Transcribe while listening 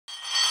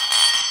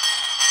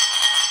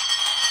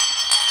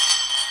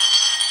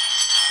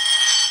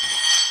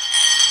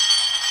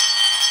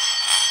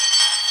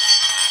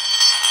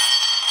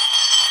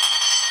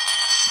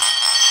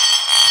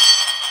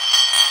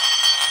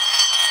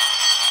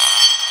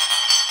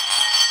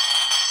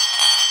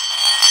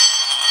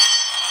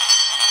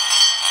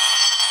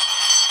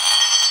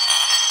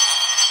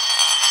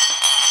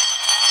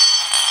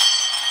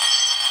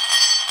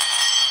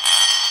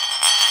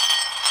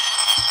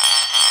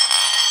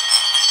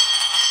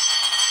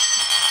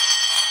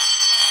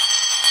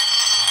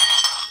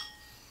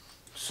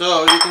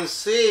So you can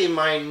see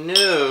my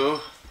new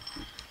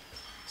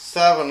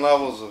 7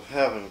 Levels of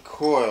Heaven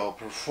coil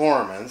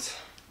performance,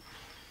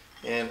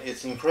 and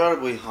it's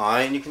incredibly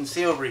high, and you can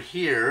see over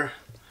here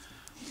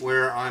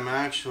where I'm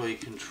actually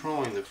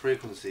controlling the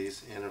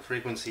frequencies in a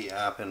frequency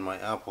app in my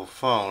Apple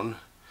phone.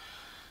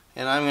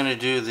 And I'm going to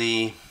do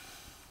the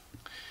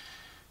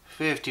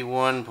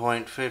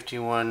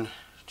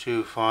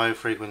 51.5125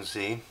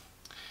 frequency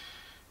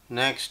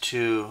next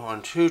to,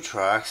 on 2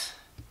 tracks,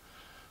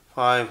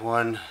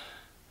 51.51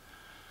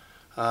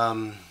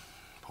 and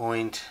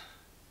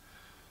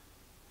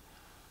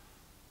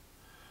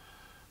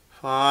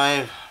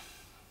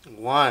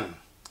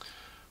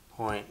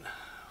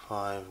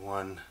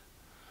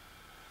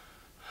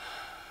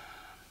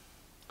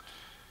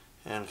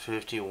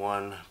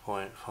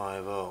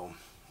 51.50,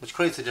 which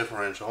creates a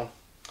differential.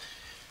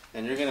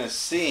 And you're going to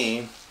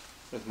see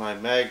with my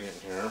magnet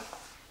here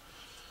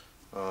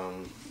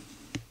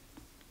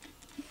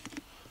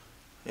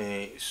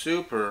a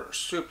super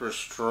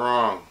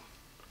strong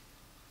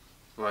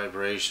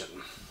vibration.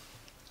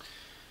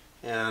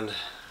 And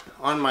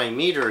on my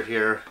meter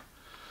here,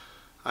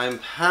 I'm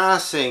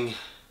passing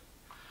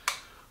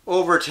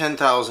over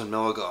 10,000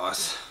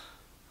 milligauss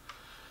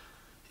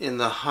in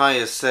the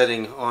highest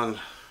setting on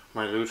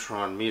my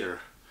Lutron meter.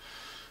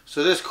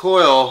 So this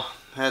coil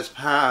has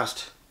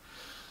passed,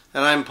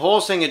 and I'm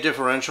pulsing a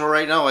differential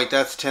right now, like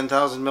that's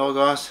 10,000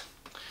 milligauss.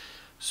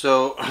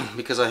 So,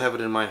 because I have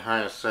it in my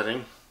highest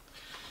setting.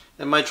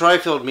 And my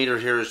tri-field meter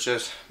here is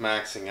just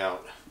maxing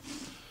out.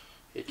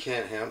 It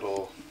can't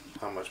handle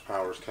how much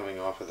power is coming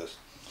off of this.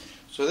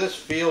 So this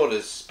field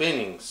is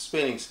spinning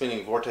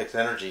vortex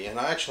energy, and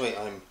actually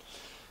I'm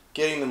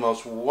getting the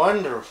most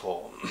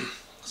wonderful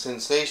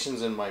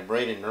sensations in my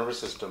brain and nervous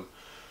system,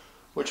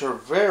 which are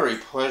very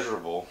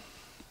pleasurable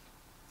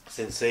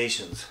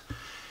sensations,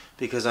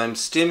 because I'm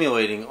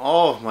stimulating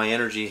all of my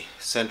energy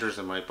centers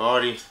in my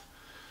body,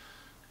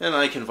 and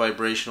I can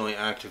vibrationally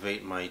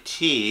activate my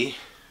T,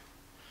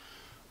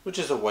 which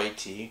is a white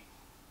T.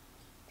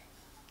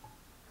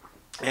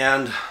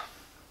 And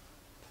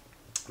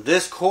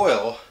this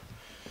coil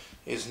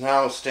is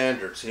now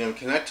standard. See, I'm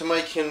connected to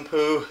my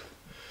Kinpu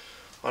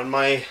on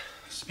my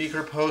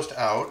speaker post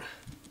out,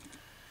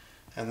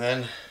 and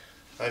then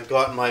I've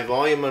got my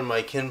volume on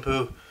my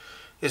Kinpu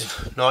is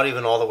not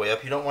even all the way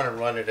up. You don't want to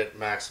run it at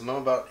maximum,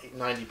 about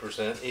 90%,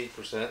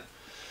 8%.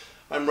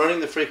 I'm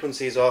running the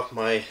frequencies off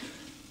my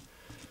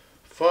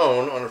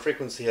phone on a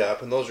frequency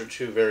app, and those are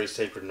 2 very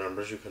sacred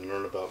numbers you can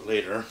learn about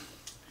later.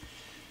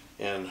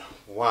 And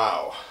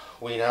wow,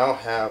 we now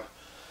have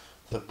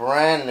the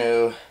brand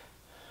new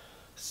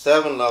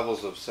 7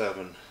 Levels of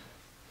 7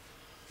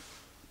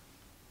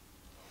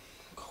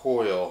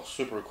 coil,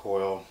 super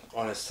coil,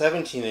 on a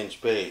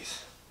 17-inch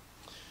base.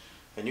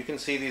 And you can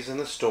see these in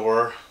the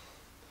store.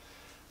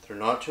 They're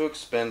not too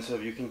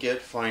expensive. You can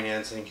get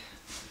financing.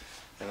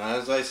 And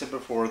as I said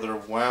before, they're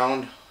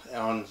wound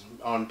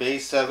on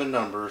base 7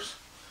 numbers.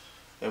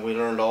 And we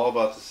learned all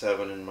about the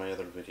 7 in my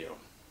other video.